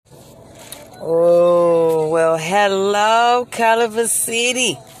Oh, well, hello, Culver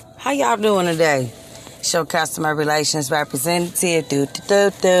City. How y'all doing today? Show customer relations representative,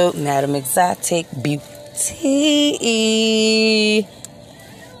 Madam Exotic Beauty.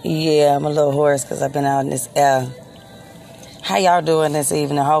 Yeah, I'm a little hoarse because I've been out in this air. How y'all doing this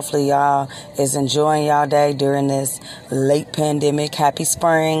evening? Hopefully y'all is enjoying y'all day during this late pandemic. Happy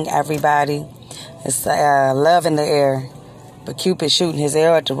spring, everybody. It's love in the air. But Cupid shooting his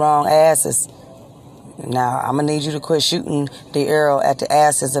arrow at the wrong asses. Now, I'm going to need you to quit shooting the arrow at the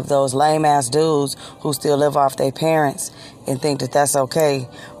asses of those lame-ass dudes who still live off their parents and think that that's okay,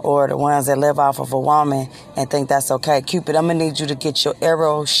 or the ones that live off of a woman and think that's okay. Cupid, I'm going to need you to get your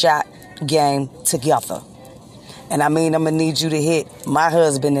arrow shot game together. And I mean, I'm going to need you to hit my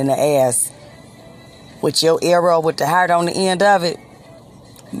husband in the ass with your arrow with the heart on the end of it.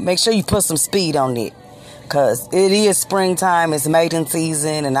 Make sure you put some speed on it. Because it is springtime, it's mating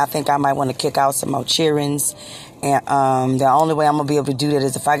season, and I think I might want to kick out some more cheerings. And the only way I'm going to be able to do that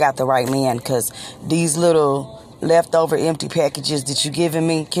is if I got the right man. Because these little leftover empty packages that you giving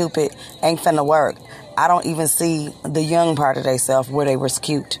me, Cupid, ain't finna work. I don't even see the young part of themselves where they was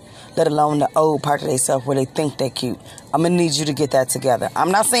cute, let alone the old part of themselves where they think they're cute. I'm going to need you to get that together.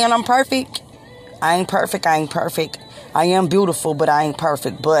 I'm not saying I'm perfect. I ain't perfect. I am beautiful, but I ain't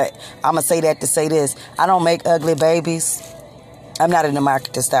perfect. But I'm going to say that to say this. I don't make ugly babies. I'm not in the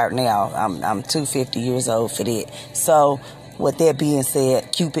market to start now. I'm 250 years old for that. So, with that being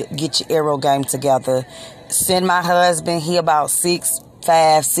said, Cupid, get your arrow game together. Send my husband, he about 6'5",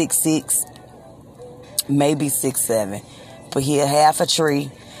 6'6", maybe 6'7". But he a half a tree.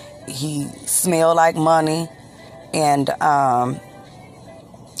 He smell like money. And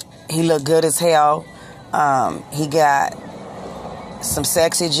he look good as hell. He got some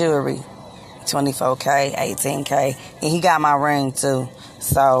sexy jewelry, 24K, 18K, and he got my ring too.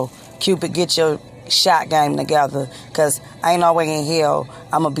 So, Cupid, get your shot game together, because ain't no way in hell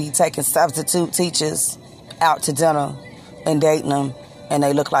I'm going to be taking substitute teachers out to dinner and dating them, and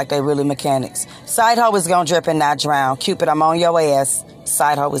they look like they really mechanics. Side hoe is going to drip and not drown. Cupid, I'm on your ass.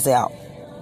 Side hoe is out.